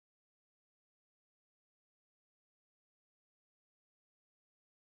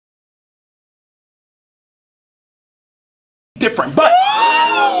different, but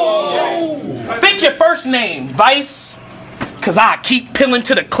think your first name, Vice, cause I keep pilling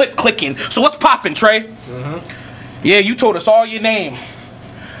to the clip clicking. So what's poppin', Trey? Yeah, you told us all your name.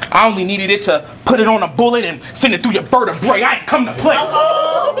 I only needed it to put it on a bullet and send it through your vertebrae. I ain't come to play.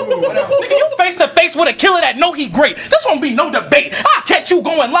 Nigga, you face to face with a killer that know he great. This won't be no debate. I'll catch you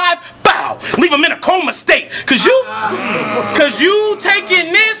going live, bow, leave him in a coma state. Cause you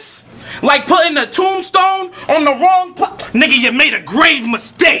taking this like putting a tombstone on the wrong nigga, you made a grave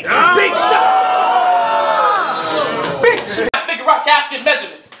mistake. Big shot. Bitch. I figure out casket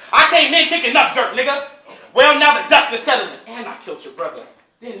measurements. I came in kicking up dirt, nigga. Well, now the dust is settling. And I killed your brother.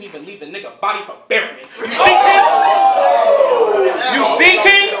 Didn't even leave the nigga body for burying it. You see, King? You see,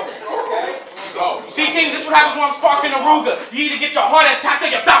 King? You see, King? This is what happens when I'm sparking a Ruger. You either get your heart attack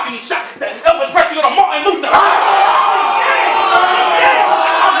or your balcony shot. The Elvis Presley or the Martin Luther. I'm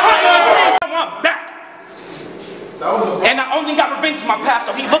hunting a dream. I'm back. And I only got revenge for my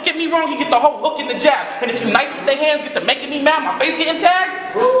pastor. He look at me wrong, he get the whole hook in the jab. And if you nice with their hands, get to making me mad, my face getting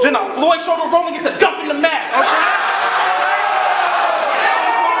tagged, then I Floyd shoulder roll and get the dump in the mat.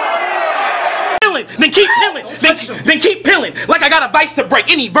 Then keep pilling, then keep pilling. Like I got a vice to break.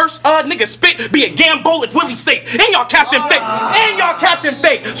 Any verse, nigga spit, be a gamble if Willie safe. And y'all Captain Fake, and y'all Captain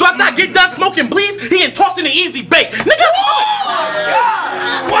Fake. So after I get done smoking bleeds, he ain't tossed in an easy bake. Nigga,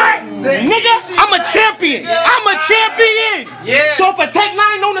 what? Nigga, I'm a champion. I'm a champion. Yeah. So if a Tech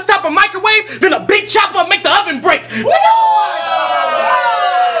 9 known to stop a microwave, then a big chopper make the oven break.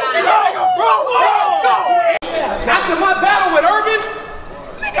 After my battle with Urban,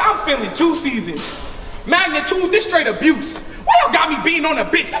 I'm feeling 2 seasons. Magnitude, this straight abuse. Why y'all got me beating on a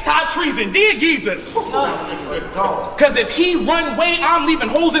bitch? That's high treason. Dear Jesus. Cause if he run away, I'm leaving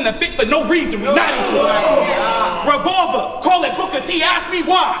holes in the fit for no reason. We not even. Revolver, call it Booker T. Ask me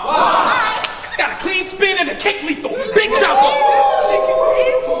why. I got a clean spin and a kick lethal. Big chopper.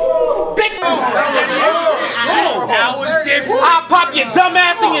 Big chopper. That was different. I'll pop your dumb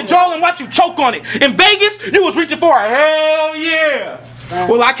ass in your jaw and watch you choke on it. In Vegas, you was reaching for a hell yeah.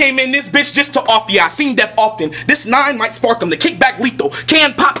 Well, I came in this bitch just to off ya. I seen death often. This 9 might spark him. The kickback lethal.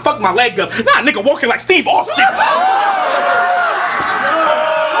 Can pop, fuck my leg up. Nah, nigga walking like Steve Austin.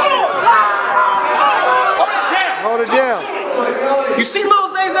 Hold it down. You see Lil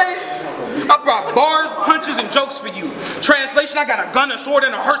Zhey? I brought bars, punches, and jokes for you. Translation, I got a gun, a sword,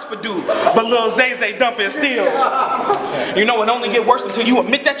 and a hearse for dude. But Lil Zhey dumping still. You know, it only get worse until you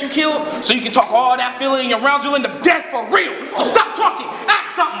admit that you killed, so you can talk all that feeling in your rounds, you'll end up dead for real. So stop talking,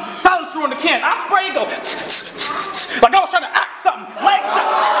 act something. Silencer on the can. I spray, go like I was trying to act something. Leg shot.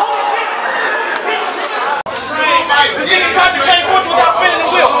 This nigga tried to claim fortune without spinning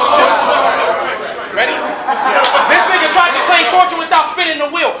the wheel. Ready? This nigga tried to claim fortune without spinning the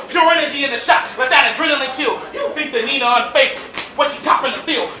wheel. Pure energy in the shot. Let that adrenaline kill. You think the Nina unfaithful? What she topping the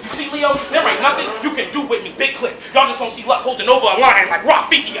field? You see, Leo, there ain't nothing you can do with me. Big clip. Y'all just won't see luck holding over a line like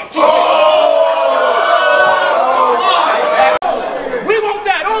Rafiki. I'm too. We want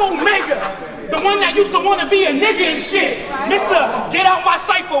that old nigga. The one that used to want to be a nigga and shit. Mr. Get out my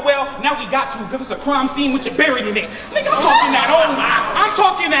cipher. Well, now we got to because it's a crime scene with you buried in it. Nigga, I'm talking that old. I'm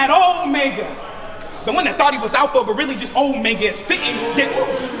talking that old nigga. The one that thought he was alpha, but really just Omega is fitting. The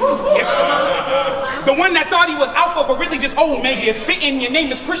one that thought he was alpha, but really just Omega is fitting. Your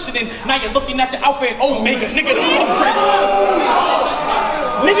name is Christian, and now you're looking at your alpha and Omega. Nigga, the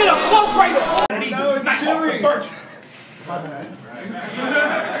flow greater. Nigga, the flow greater.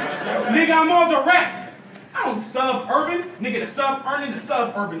 Nigga, I'm on the rat. I don't sub-urban. Nigga, the sub-earning, the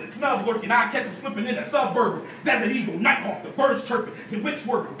suburban. The snub lurking, I catch him slipping in the suburban. Desert Eagle, Nighthawk, the birds chirping. The whip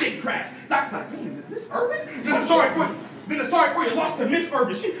swerving, big crash. Doc's like, damn, is this urban? Then I'm sorry for you lost to Miss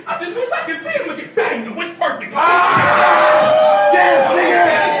Urban. Shit, I just wish I could see him looking bang. The witch perfect.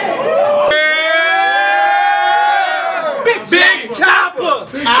 Big chopper.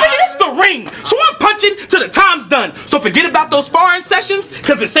 Nigga, this the ring. So I'm punching till the time's done. So forget about those sparring sessions,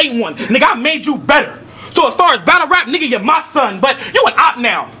 cause this ain't one. Nigga, I made you better. So as far as battle rap, nigga, you're my son, but you an op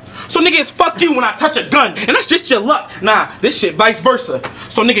now. So nigga, it's fuck you when I touch a gun, and that's just your luck. Nah, this shit vice versa.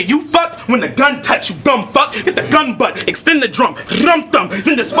 So nigga, you fuck when the gun touch, you dumb fuck. Get the gun butt, extend the drum, rum thumb,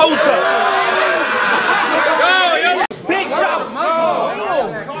 then dispose the. Big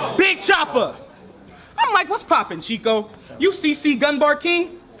chopper. Big chopper. I'm like, what's poppin', Chico? You CC gun bar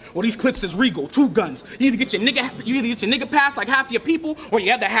king? Well, these clips is regal, 2 guns. You either get your nigga pass like half your people, or you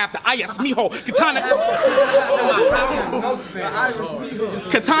have to have the ayas mijo katana.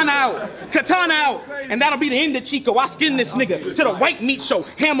 Katana out, and that'll be the end of Chico. I skin this nigga to the white meat show,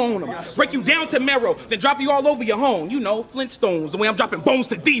 hammer on him, break you down to marrow, then drop you all over your home. You know, Flintstones, the way I'm dropping bones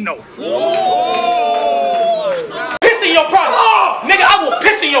to Dino. Pissy in your product. Nigga, I will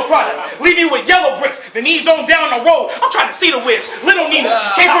piss in your product. Leave you with yellow bricks. The knees on down the road. I'm trying to see the whiz. Little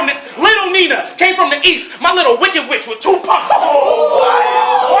Nina came from the east. My little wicked witch with 2 pumps.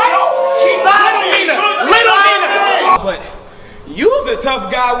 Little Nina. But you's a tough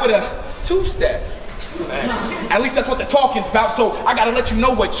guy with a 2-step. At least that's what the talking's about, so I gotta let you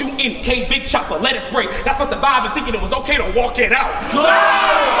know what you in, K Big Chopper, let it spray. That's for surviving, thinking it was okay to walk it out.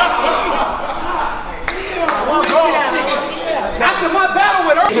 After my battle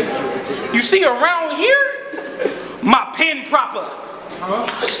with her, you see around here, my pen proper.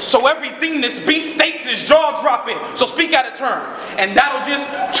 So everything this beast states is jaw dropping. So speak out of turn, and that'll just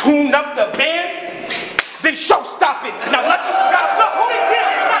tune up the band. Then show stop it. Now Lucky gotta hold it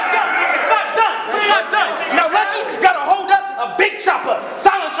down. It's not done. Now Lucky gotta hold up a big chopper,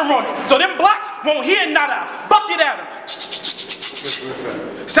 silencer on it, so them blocks won't hear nada. Bucket at him.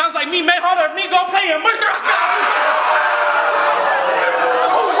 Sounds like me, man. Hold up, me go play him.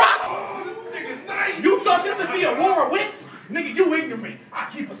 You thought this would be a war of wits? Nigga, you ignorant. I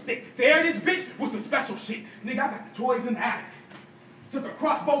keep a stick to air this bitch with some special shit. Nigga, I got the toys in the attic. Took a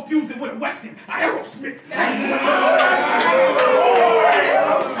crossbow, fused it with a Weston, a arrow spit.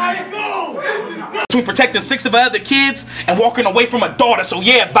 Between protecting 6 of her other kids and walking away from a daughter, so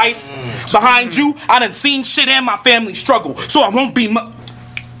yeah, Vice. Behind you, I done seen shit and my family struggle, so I won't be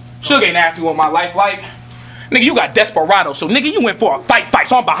Sugar ain't asked me what my life like. Nigga, you got Desperado, so nigga, you went for a fight,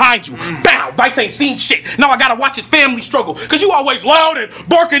 so I'm behind you. Bow, Vice ain't seen shit. Now I gotta watch his family struggle, cause you always loud and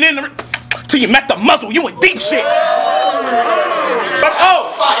barking in the... Till you met the muzzle, you in deep shit. But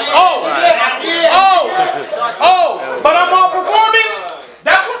but I'm on performance?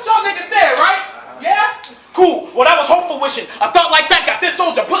 That's what y'all niggas said, right? Yeah? Cool. Well, that was hopeful wishing. A thought like that got this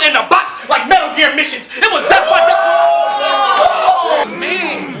soldier put in a box like Metal Gear missions. It was death by death. Oh,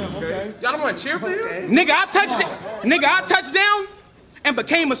 man. Okay. Y'all don't want to cheer for you? Nigga, I touched down and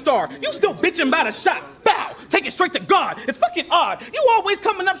became a star. You still bitching about a shot. Bow. Take it straight to God. It's fucking odd. You always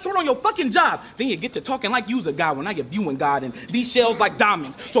coming up short on your fucking job. Then you get to talking like you's a guy when I get viewing God and these shells like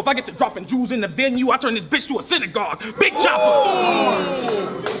diamonds. So if I get to dropping jewels in the venue, I turn this bitch to a synagogue. Big chopper.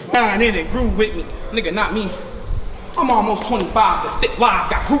 And then it grew with me. Nigga, not me. I'm almost 25. The stick live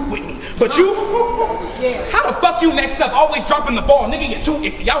got group with me. But you? How the fuck you next up? Always dropping the ball. Nigga, you're too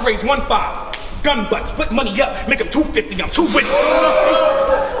iffy. I'll raise 1-5. Gun butts, split money up, make him 250, I'm too witty.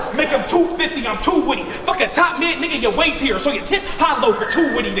 Make him 250, I'm too witty. Fuck a top mid, nigga, your way tier, so your tip hollow for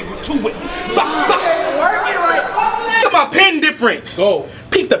too witty, nigga, too witty. Fuck. Look at my pen different. Go.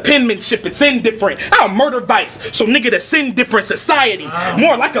 Peep the penmanship, it's indifferent. I'll murder Vice, so nigga the sin different society.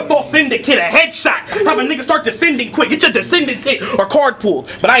 More like a false syndicate, a headshot. Have a nigga start descending quick, get your descendants hit or card pulled.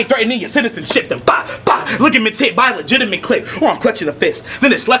 But I ain't threatening your citizenship, then ligaments hit by a legitimate clip. Or I'm clutching a fist.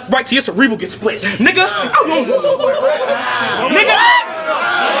 Then it's left, right, so your cerebral gets split. Nigga, I won't. Nigga,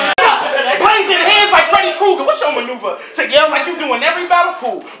 blazing hands like Freddy Krueger. What's your maneuver? To yell like you doing every battle?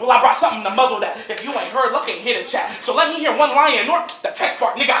 Cool. Well, I brought something to muzzle that. If you ain't heard, look and hit a chat. So let me hear one lion or the text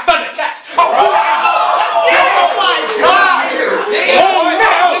part. Nigga, I Thundercats. Oh my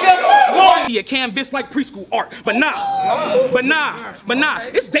God. You canvas like preschool art, but nah,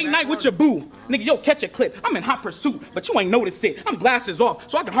 it's date night with your boo. Nigga, yo, catch a clip. I'm in hot pursuit, but you ain't noticed it. I'm glasses off,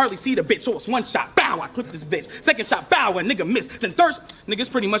 so I can hardly see the bitch. So it's 1 shot, bow, I clip this bitch. 2nd shot, bow, and nigga miss. Then third, nigga, it's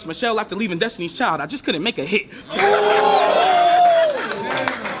pretty much Michelle after leaving Destiny's Child. I just couldn't make a hit.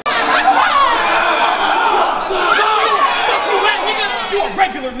 You a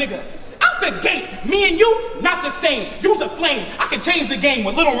regular nigga. Out the gate, me and you, not the same. You's a flame. I can change the game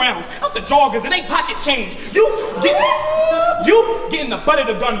with little rounds. Out the joggers, it ain't pocket change. You getting the butt of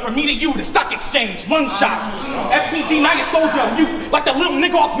the gun from me to you, the stock exchange. 1 shot. FTG, now you soldier on you, like the little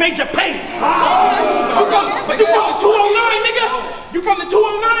nigga off Major Payne. But you from the 209, nigga? You from the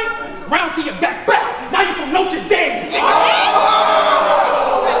 209? Round to your back, bow. Now you from Notre Dame.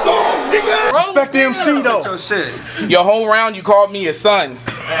 Respect the MC though. Your whole round you called me your son.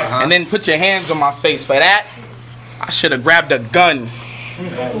 And then put your hands on my face. For that, I should have grabbed a gun.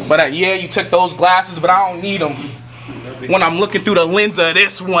 But yeah, you took those glasses, but I don't need them when I'm looking through the lens of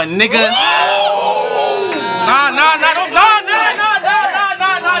this one, nigga. Nah,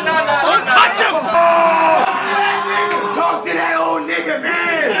 don't touch him. Talk to that old nigga,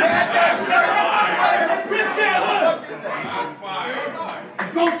 man.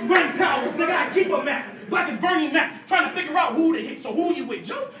 Ghost brain powers, nigga, I keep a map. Black as Bernie Mac, trying to figure out who to hit. So who you with,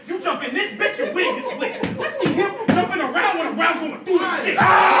 Joe? You jump in this bitch and wig is split. Let's see him jumping around when a round going through